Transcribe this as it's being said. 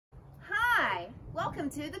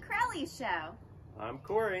Welcome to the Corelli Show. I'm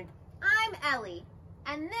Corey. I'm Ellie,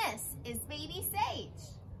 and this is Baby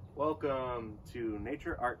Sage. Welcome to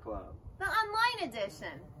Nature Art Club, the online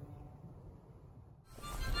edition.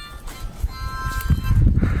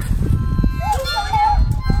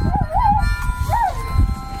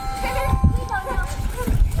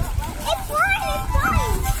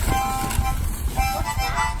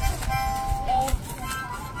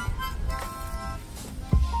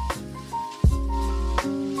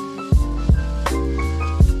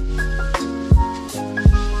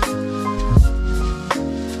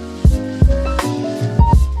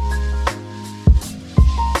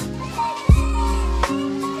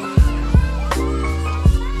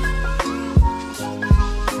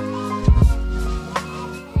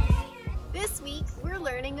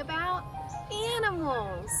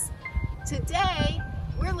 Today,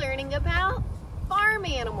 we're learning about farm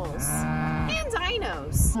animals and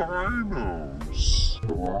dinos.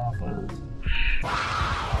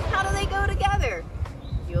 How do they go together?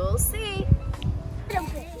 You'll see.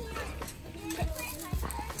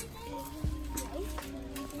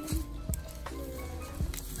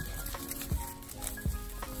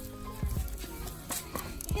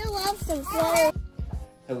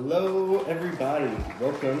 Hello everybody,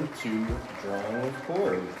 welcome to Drawing with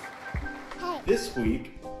Corey. This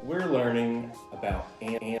week, we're learning about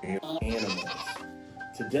animals.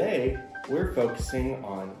 Today, we're focusing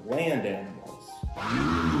on land animals.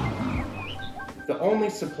 The only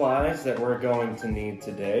supplies that we're going to need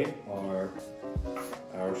today are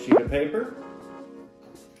our sheet of paper,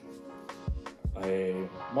 a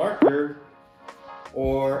marker,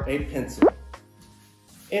 or a pencil.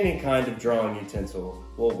 Any kind of drawing utensil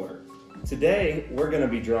will work. Today, we're going to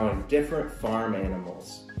be drawing different farm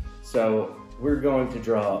animals. So we're going to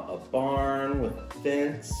draw a barn with a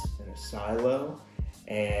fence and a silo,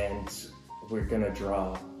 and we're going to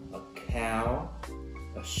draw a cow,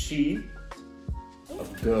 a sheep, a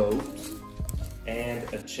goat, and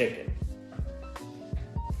a chicken.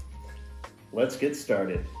 Let's get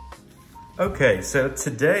started. Okay, so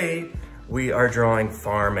today we are drawing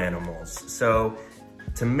farm animals. So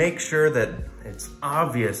to make sure that it's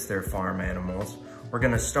obvious they're farm animals, we're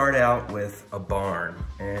gonna start out with a barn,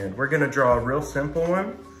 and we're gonna draw a real simple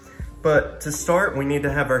one. But to start, we need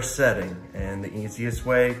to have our setting, and the easiest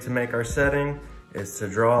way to make our setting is to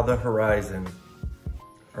draw the horizon,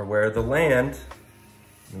 or where the land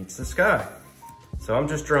meets the sky. So I'm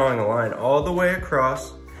just drawing a line all the way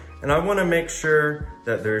across, and I wanna make sure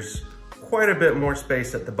that there's quite a bit more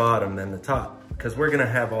space at the bottom than the top, because we're gonna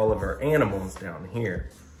have all of our animals down here.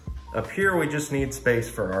 Up here, we just need space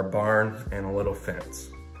for our barn and a little fence.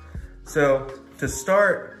 So to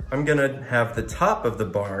start, I'm gonna have the top of the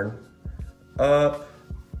barn up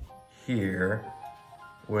here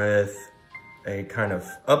with a kind of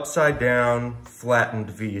upside down, flattened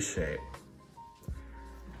V shape.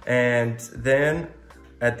 And then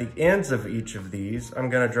at the ends of each of these, I'm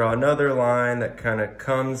gonna draw another line that kind of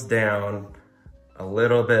comes down a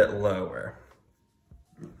little bit lower.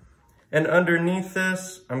 And underneath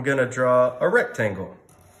this, I'm gonna draw a rectangle.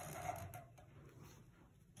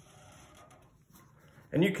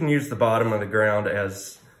 And you can use the bottom of the ground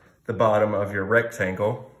as the bottom of your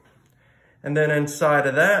rectangle. And then inside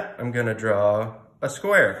of that, I'm gonna draw a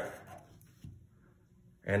square.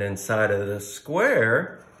 And inside of the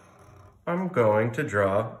square, I'm going to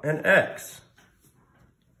draw an X.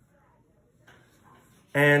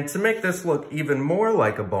 And to make this look even more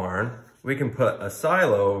like a barn, we can put a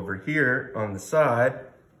silo over here on the side.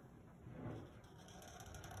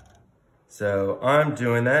 So I'm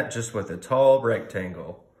doing that just with a tall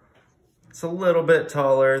rectangle. It's a little bit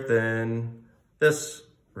taller than this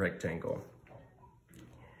rectangle.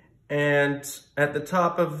 And at the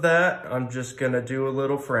top of that, I'm just gonna do a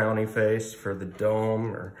little frowny face for the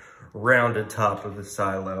dome or rounded top of the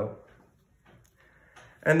silo.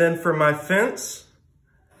 And then for my fence,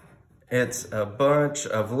 it's a bunch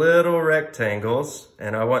of little rectangles,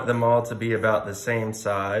 and I want them all to be about the same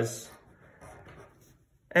size.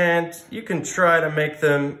 And you can try to make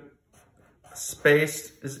them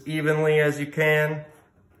spaced as evenly as you can,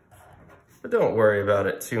 but don't worry about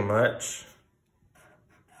it too much.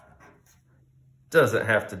 Doesn't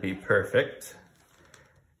have to be perfect.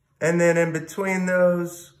 And then in between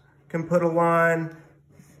those, you can put a line,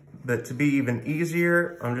 but to be even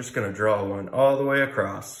easier, I'm just gonna draw one all the way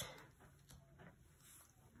across.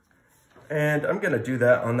 And I'm gonna do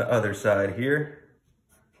that on the other side here.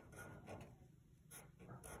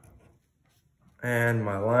 And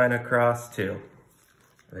my line across too.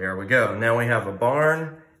 There we go. Now we have a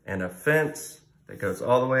barn and a fence that goes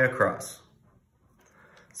all the way across.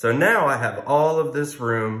 So now I have all of this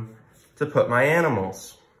room to put my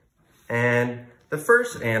animals. And the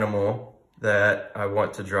first animal that I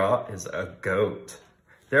want to draw is a goat.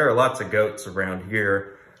 There are lots of goats around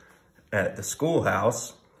here at the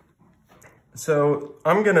schoolhouse. So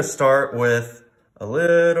I'm gonna start with a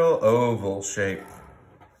little oval shape,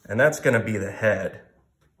 and that's gonna be the head.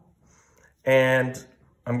 And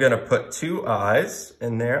I'm gonna put 2 eyes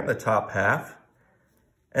in there in the top half.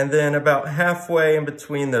 And then about halfway in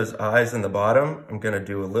between those eyes and the bottom, I'm gonna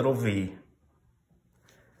do a little V.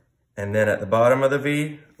 And then at the bottom of the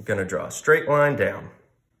V, I'm gonna draw a straight line down.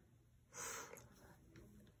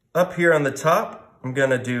 Up here on the top, I'm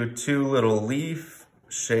gonna do 2 little leaf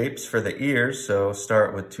shapes for the ears. So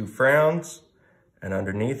start with 2 frowns, and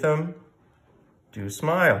underneath them, do a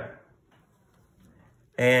smile.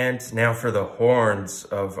 And now for the horns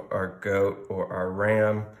of our goat or our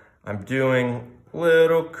ram, I'm doing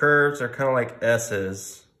little curves. They're kind of like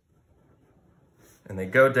S's. And they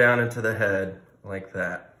go down into the head like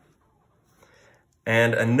that.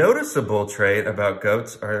 And a noticeable trait about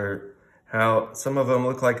goats are how some of them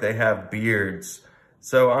look like they have beards.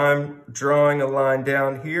 So I'm drawing a line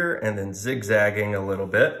down here and then zigzagging a little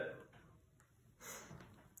bit.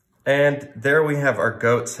 And there we have our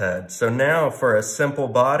goat's head. So now for a simple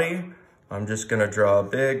body, I'm just gonna draw a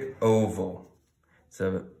big oval. It's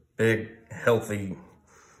a big, healthy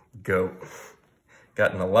goat,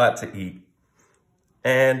 gotten a lot to eat.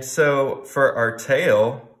 And so for our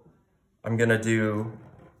tail, I'm gonna do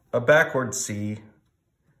a backward C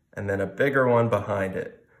and then a bigger one behind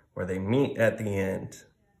it where they meet at the end.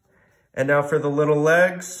 And now for the little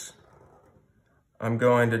legs, I'm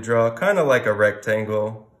going to draw kind of like a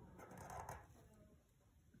rectangle,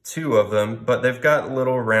 2 of them, but they've got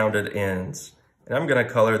little rounded ends. And I'm gonna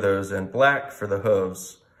color those in black for the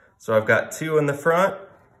hooves. So I've got 2 in the front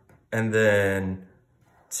and then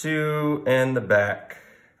 2 in the back.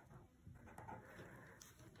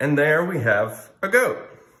 And there we have a goat.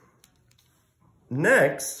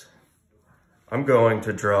 Next, I'm going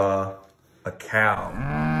to draw a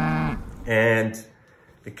cow. And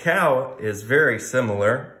the cow is very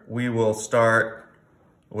similar. We will start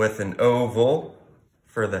with an oval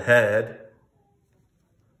for the head.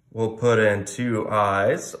 We'll put in 2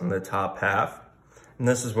 eyes on the top half. And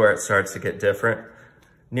this is where it starts to get different.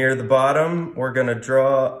 Near the bottom, we're gonna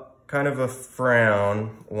draw kind of a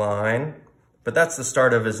frown line, but that's the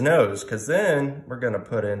start of his nose, because then we're gonna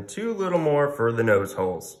put in 2 little more for the nose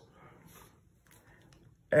holes.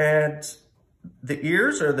 And the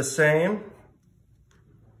ears are the same.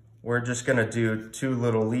 We're just gonna do 2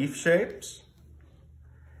 little leaf shapes.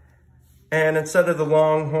 And instead of the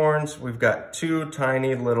long horns, we've got 2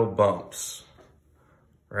 tiny little bumps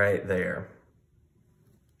right there.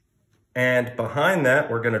 And behind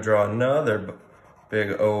that, we're gonna draw another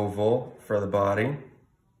big oval for the body.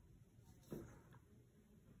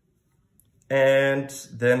 And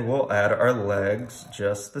then we'll add our legs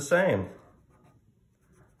just the same.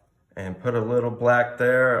 And put a little black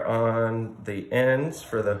there on the ends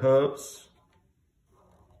for the hooves.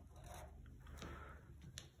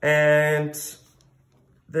 And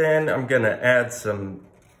then I'm gonna add some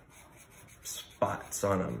spots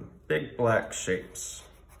on them, big black shapes.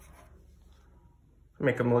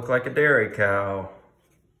 Make them look like a dairy cow.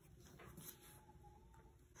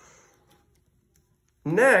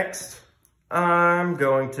 Next, I'm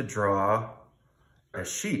going to draw a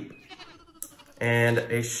sheep. And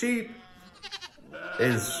a sheep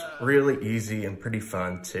is really easy and pretty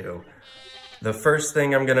fun too. The first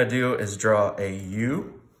thing I'm gonna do is draw a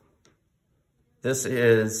U. This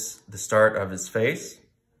is the start of his face.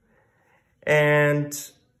 And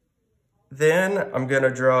then I'm gonna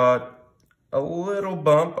draw a little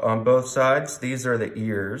bump on both sides. These are the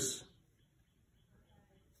ears.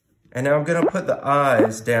 And now I'm gonna put the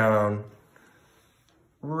eyes down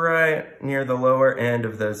right near the lower end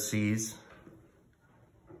of those C's.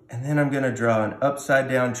 And then I'm gonna draw an upside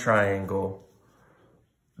down triangle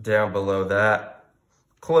down below that,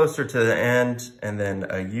 closer to the end, and then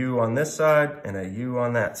a U on this side and a U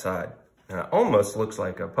on that side. Now it almost looks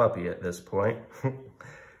like a puppy at this point.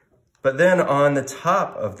 But then on the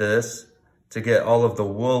top of this, to get all of the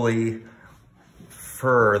woolly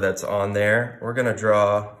fur that's on there, we're gonna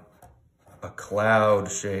draw a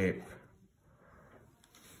cloud shape.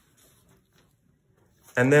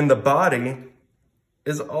 And then the body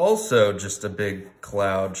is also just a big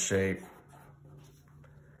cloud shape.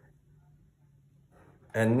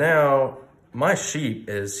 And now my sheep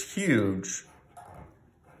is huge.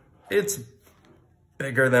 It's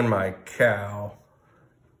bigger than my cow.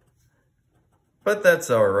 But that's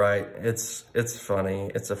all right. It's funny.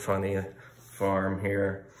 It's a funny farm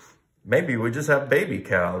here. maybe we just have baby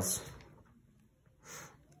cows.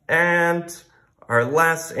 And our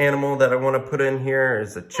last animal that I want to put in here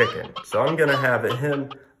is a chicken. So I'm gonna have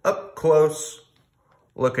him up close,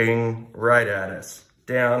 looking right at us,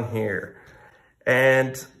 down here.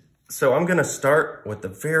 And so I'm gonna start with the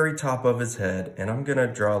very top of his head, and I'm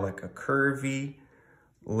gonna draw like a curvy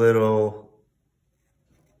little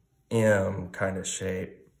M kind of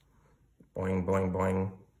shape. Boing, boing,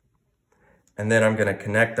 boing. And then I'm gonna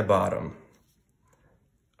connect the bottom.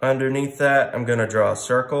 Underneath that, I'm gonna draw a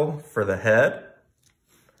circle for the head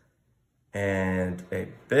and a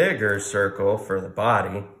bigger circle for the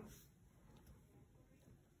body.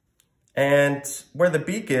 And where the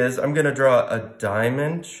beak is, I'm gonna draw a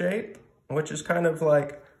diamond shape, which is kind of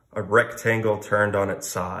like a rectangle turned on its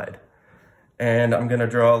side. And I'm gonna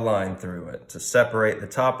draw a line through it to separate the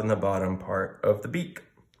top and the bottom part of the beak.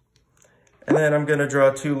 And then I'm gonna draw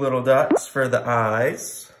 2 little dots for the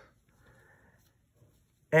eyes.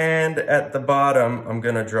 And at the bottom, I'm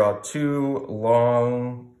gonna draw 2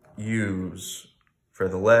 long U's for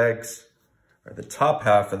the legs, or the top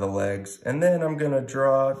half of the legs. And then I'm gonna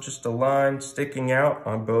draw just a line sticking out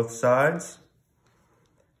on both sides.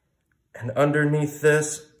 And underneath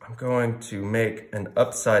this, I'm going to make an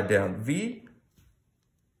upside down V,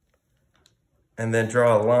 and then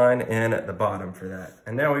draw a line in at the bottom for that.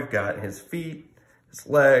 And now we've got his feet, his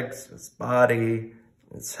legs, his body,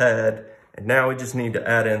 his head, and now we just need to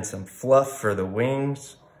add in some fluff for the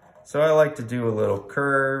wings. So I like to do a little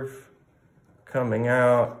curve coming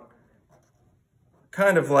out,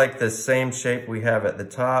 kind of like the same shape we have at the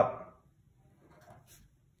top,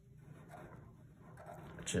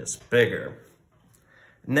 just bigger.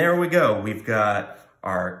 And there we go. We've got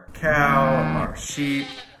our cow, our sheep,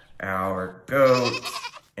 our goat,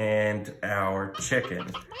 and our chicken,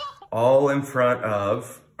 all in front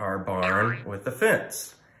of our barn with the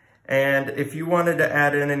fence. And if you wanted to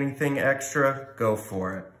add in anything extra, go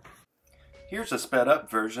for it. Here's a sped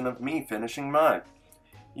up version of me finishing mine.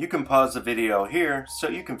 You can pause the video here so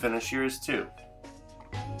you can finish yours too.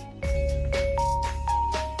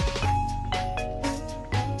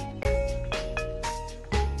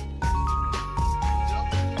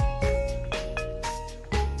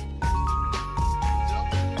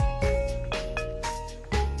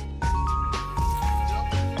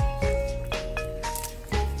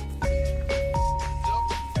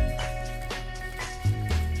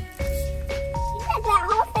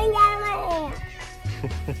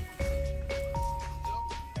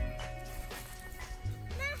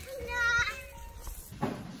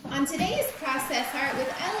 On today's Process Art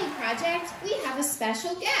with Elli project, we have a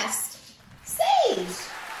special guest, Sage. Hey,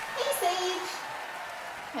 Sage.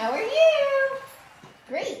 How are you?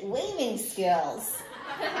 Great waving skills.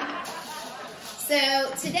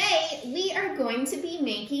 So today we are going to be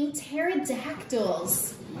making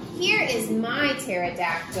pterodactyls. Here is my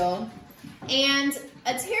pterodactyl, and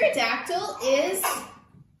a pterodactyl is,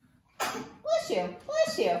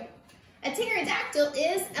 bless you. A pterodactyl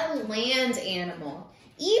is a land animal.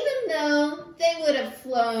 Even though they would have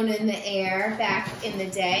flown in the air back in the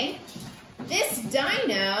day, this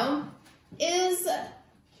dino is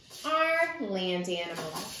our land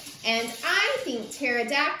animal. And I think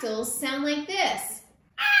pterodactyls sound like this.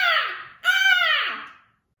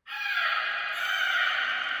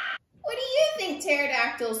 What do you think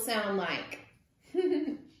pterodactyls sound like?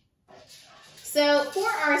 So for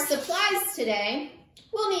our supplies today,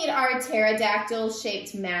 we'll need our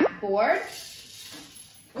pterodactyl-shaped mat board.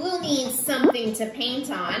 We'll need something to paint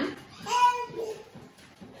on.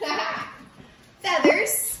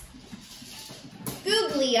 Feathers.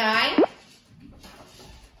 Googly eye.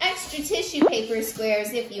 Extra tissue paper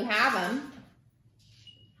squares if you have them.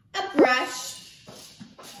 A brush.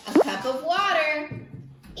 A cup of water.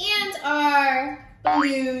 And our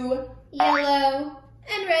blue, yellow,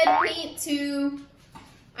 and red paint too.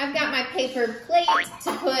 I've got my paper plate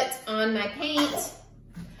to put on my paint.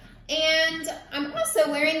 And I'm also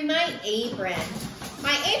wearing my apron.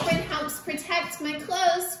 My apron helps protect my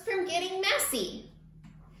clothes from getting messy.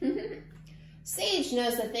 Sage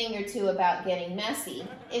knows a thing or two about getting messy.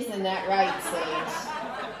 Isn't that right, Sage?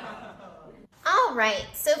 All right,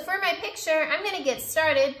 so for my picture, I'm gonna get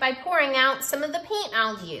started by pouring out some of the paint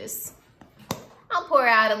I'll use. I'll pour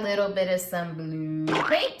out a little bit of some blue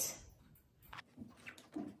paint.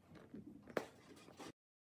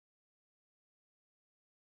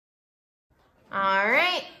 All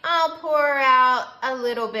right, I'll pour out a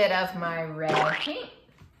little bit of my red paint.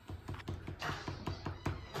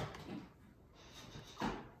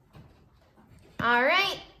 All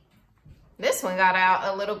right, this one got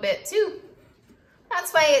out a little bit too.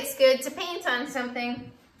 That's why it's good to paint on something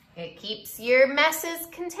It keeps your messes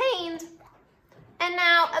contained. And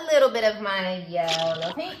now a little bit of my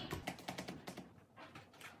yellow paint.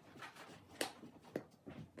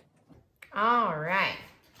 All right.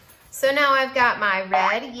 So now I've got my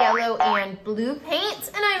red, yellow, and blue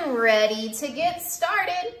paint, and I'm ready to get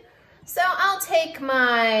started. So I'll take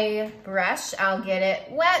my brush, I'll get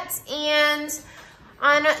it wet, and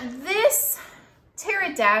on this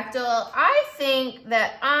pterodactyl, I think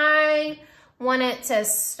that I want it to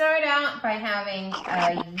start out by having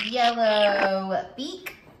a yellow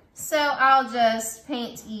beak. So I'll just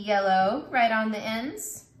paint yellow right on the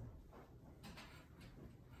ends.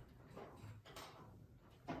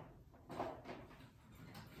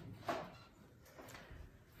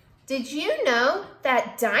 Did you know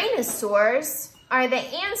that dinosaurs are the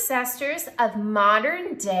ancestors of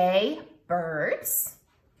modern day birds?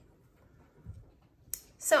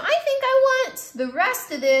 So I think I want the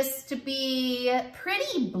rest of this to be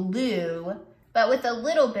pretty blue, but with a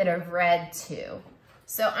little bit of red too.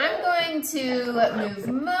 So I'm going to move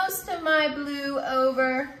most of my blue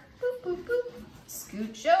over. Boop, boop, boop.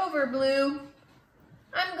 Scooch over blue.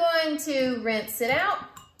 I'm going to rinse it out.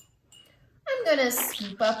 I'm gonna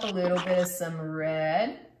scoop up a little bit of some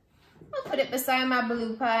red. I'll put it beside my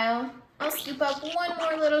blue pile. I'll scoop up one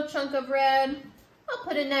more little chunk of red. I'll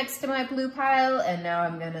put it next to my blue pile, and now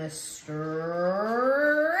I'm gonna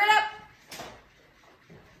stir it up.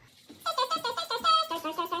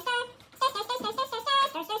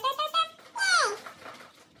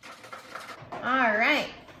 All right,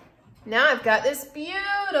 now I've got this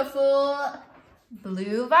beautiful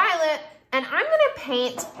blue violet, and I'm gonna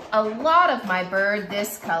paint a lot of my bird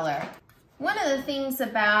this color. One of the things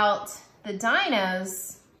about the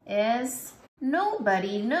dinos is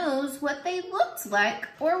nobody knows what they looked like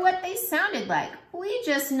or what they sounded like. We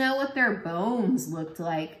just know what their bones looked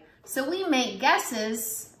like. So we make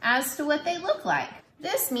guesses as to what they look like.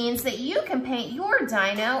 This means that you can paint your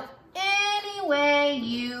dino any way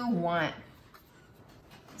you want.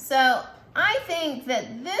 So I think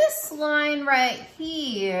that this line right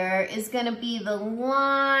here is gonna be the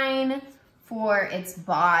line for its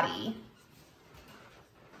body.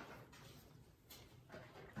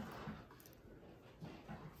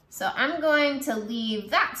 So I'm going to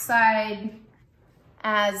leave that side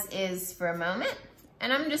as is for a moment,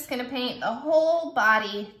 and I'm just gonna paint the whole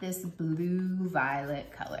body this blue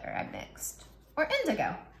violet color I mixed, or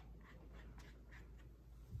indigo.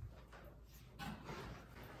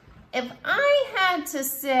 If I had to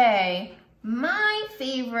say my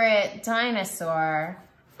favorite dinosaur,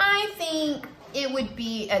 I think it would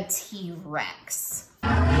be a T-Rex.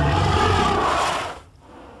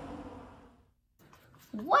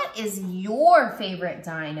 What is your favorite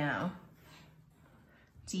dino?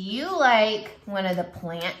 Do you like one of the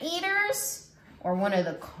plant eaters or one of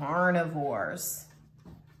the carnivores?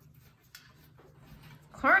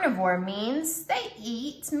 Carnivore means they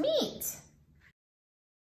eat meat.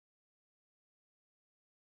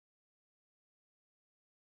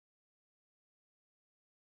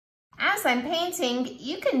 As I'm painting,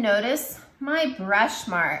 you can notice my brush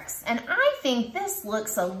marks, and I think this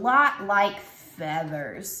looks a lot like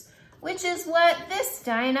feathers, which is what this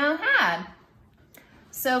dino had.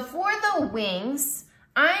 So for the wings,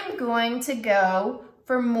 I'm going to go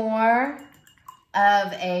for more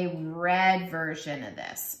of a red version of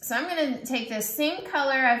this. So I'm going to take this same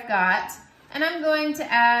color I've got, and I'm going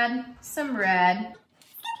to add some red.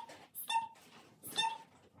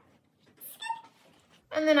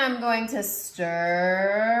 And then I'm going to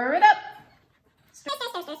stir it up.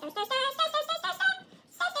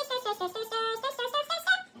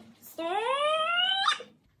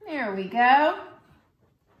 There we go.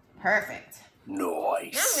 Perfect.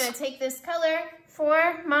 Nice. Now I'm going to take this color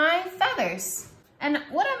for my feathers. And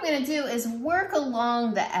what I'm going to do is work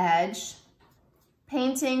along the edge,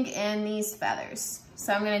 painting in these feathers.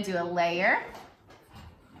 So I'm going to do a layer.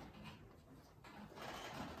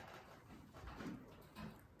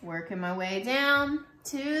 Working my way down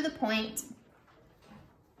to the point.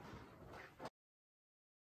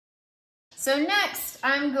 So next,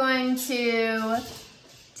 I'm going to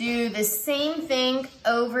do the same thing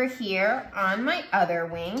over here on my other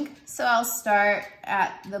wing. So I'll start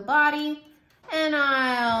at the body and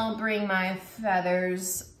I'll bring my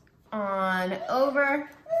feathers on over.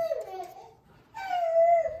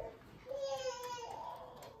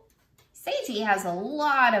 Seiji has a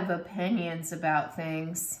lot of opinions about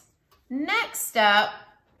things. Next up,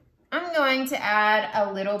 I'm going to add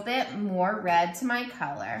a little bit more red to my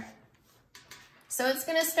color. So it's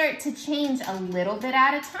going to start to change a little bit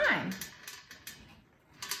at a time.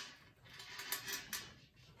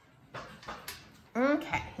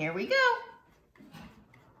 Okay, here we go.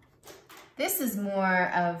 This is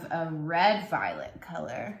more of a red-violet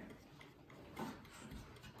color,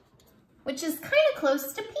 which is kind of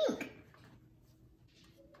close to pink.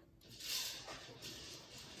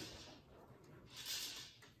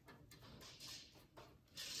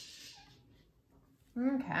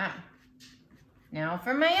 Okay. Now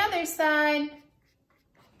for my other side.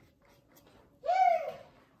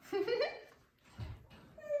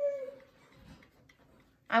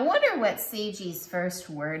 I wonder what Sagie's first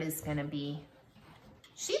word is gonna be.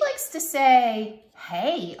 She likes to say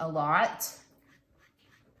hey a lot.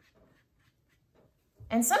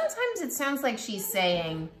 And sometimes it sounds like she's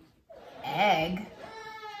saying egg.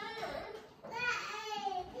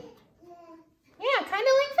 Yeah, kind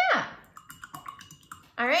of like that.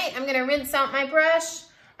 All right, I'm gonna rinse out my brush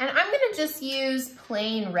and I'm gonna just use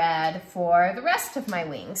plain red for the rest of my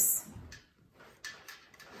wings.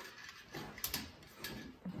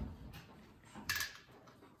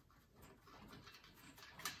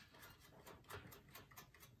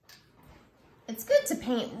 It's good to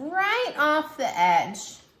paint right off the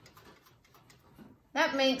edge.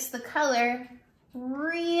 That makes the color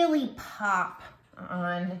really pop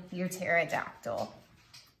on your pterodactyl.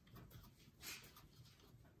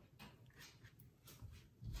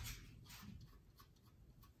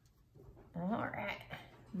 All right,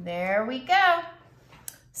 there we go.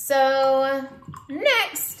 So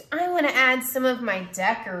next, I want to add some of my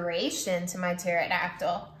decoration to my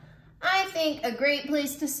pterodactyl. I think a great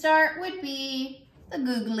place to start would be the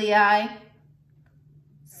googly eye.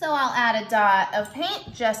 So I'll add a dot of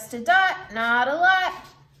paint, just a dot, not a lot.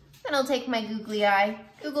 Then I'll take my googly eye,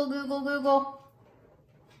 google, google, google.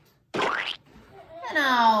 And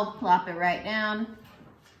I'll plop it right down.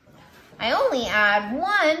 I only add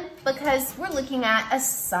one because we're looking at a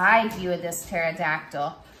side view of this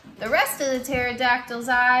pterodactyl. The rest of the pterodactyl's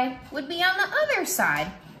eye would be on the other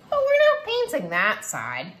side, but we're not painting that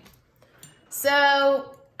side.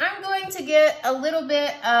 So I'm going to get a little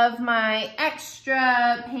bit of my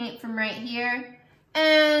extra paint from right here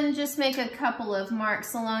and just make a couple of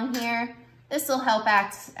marks along here. This will help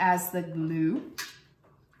act as the glue.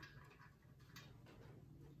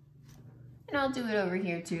 And I'll do it over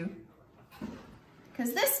here too.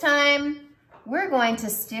 Because this time we're going to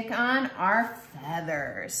stick on our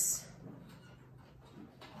feathers.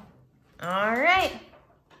 All right.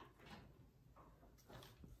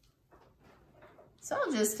 So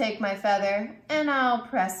I'll just take my feather and I'll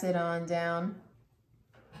press it on down.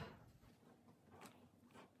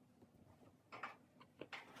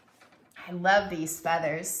 I love these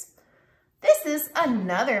feathers. This is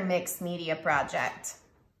another mixed media project.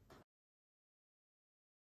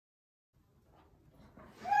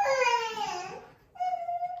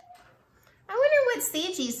 I wonder what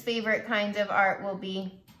Sagie's favorite kind of art will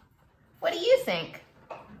be. What do you think?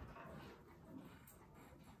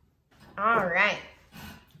 All right.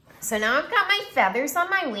 So now I've got my feathers on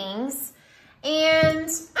my wings, and I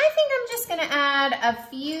think I'm just gonna add a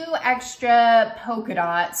few extra polka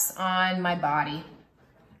dots on my body.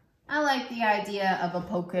 I like the idea of a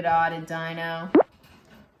polka dotted dino.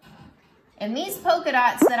 And these polka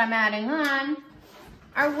dots that I'm adding on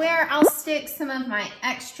are where I'll stick some of my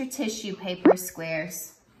extra tissue paper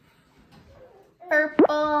squares.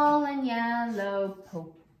 Purple and yellow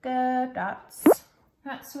polka dots.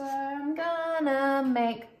 That's what I'm gonna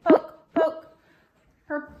make. Poke, poke.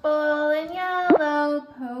 Purple and yellow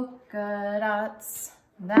polka dots.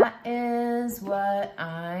 That is what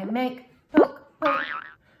I make. Poke, poke.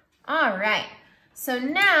 All right. So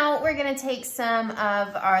now we're gonna take some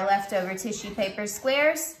of our leftover tissue paper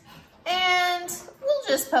squares and we'll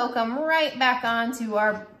just poke them right back onto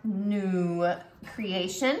our new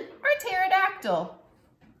creation, our pterodactyl.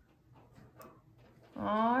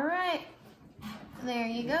 All right. There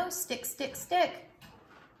you go, stick, stick, stick.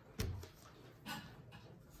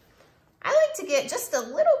 I like to get just a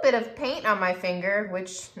little bit of paint on my finger,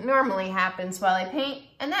 which normally happens while I paint,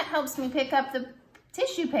 and that helps me pick up the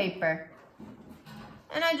tissue paper.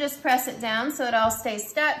 And I just press it down so it all stays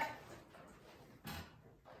stuck.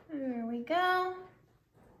 There we go.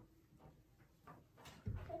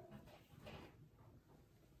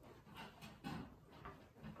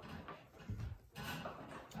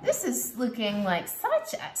 This is looking like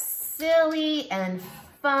such a silly and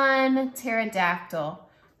fun pterodactyl.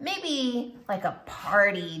 Maybe like a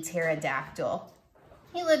party pterodactyl.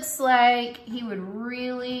 He looks like he would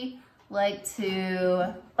really like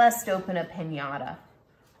to bust open a piñata.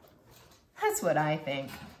 That's what I think.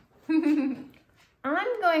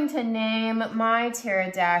 I'm going to name my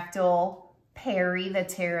pterodactyl Perry the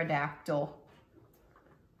pterodactyl.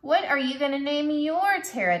 What are you going to name your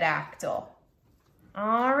pterodactyl?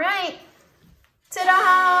 All right.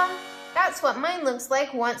 Ta-da! That's what mine looks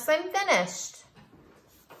like once I'm finished.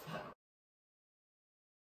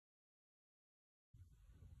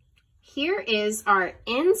 Here is our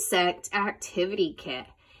insect activity kit.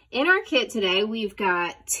 In our kit today, we've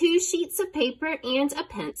got 2 sheets of paper and a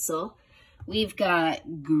pencil. We've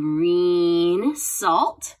got green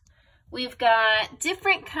salt. We've got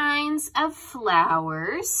different kinds of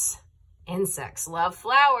flowers. Insects love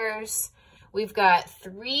flowers. We've got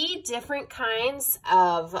 3 different kinds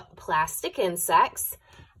of plastic insects,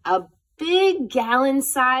 a big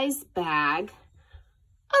gallon-sized bag,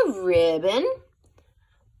 a ribbon.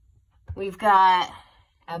 We've got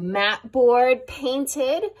a mat board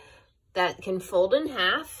painted that can fold in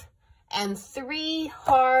half, and 3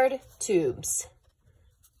 hard tubes.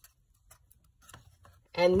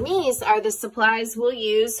 And these are the supplies we'll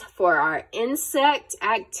use for our insect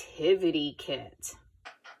activity kit.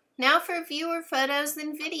 Now for viewer photos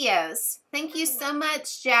and videos. Thank you so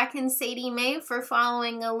much, Jack and Sadie Mae, for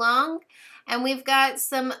following along. And we've got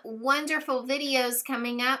some wonderful videos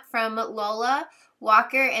coming up from Lola,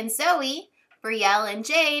 Walker and Zoe, Brielle and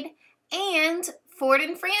Jade, and Ford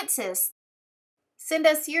and Francis. Send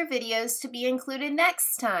us your videos to be included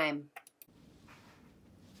next time.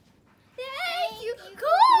 Thank you, Corelli.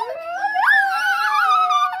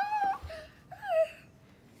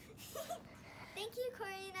 Thank you,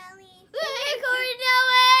 Corelli.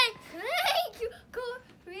 Thank you,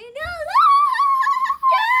 Corelli.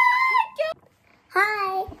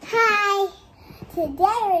 Hi. Hi.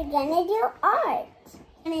 Today we're gonna do art.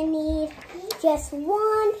 We're gonna need just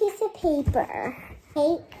 1 piece of paper.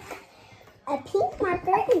 Take a pink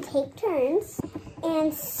marker and take turns.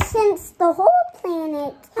 And since the whole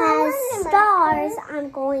planet has stars,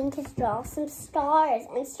 I'm going to draw some stars.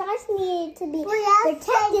 And stars need to be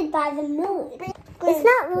protected by the moon. It's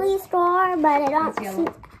not really a star, but I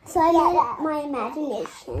don't. So I made it my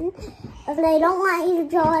imagination. But I don't want you to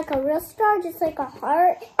draw like a real star, just like a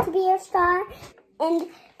heart to be a star. And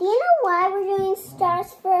do you know why we're doing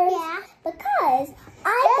stars first? Yeah. Because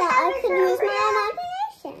I thought I could use my imagination.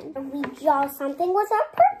 We draw something with our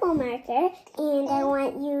purple marker, and I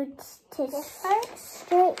want you to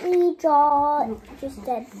straightly draw just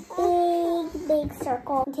a big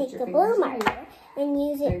circle. Take the blue marker and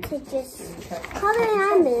use it to just color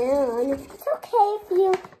our moon. It's okay if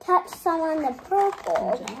you touch some on the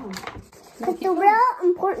purple. But the real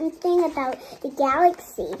important thing about the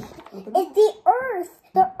galaxy is the Earth.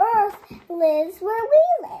 The Earth lives where we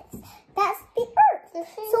live. That's the Earth.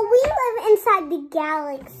 So we live inside the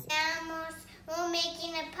galaxy. Animals, we're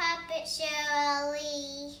making a puppet show,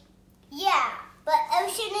 Elli. Yeah, but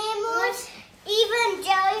ocean animals, even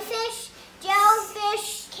jellyfish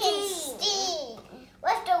can sting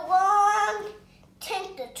with the long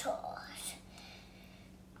tentacles.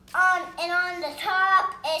 On the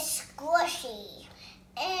top is squishy,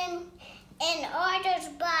 and others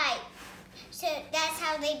bite. So that's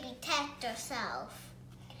how they protect themselves.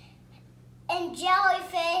 And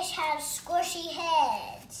jellyfish have squishy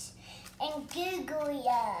heads and googly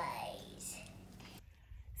eyes.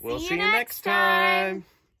 We'll see you next time.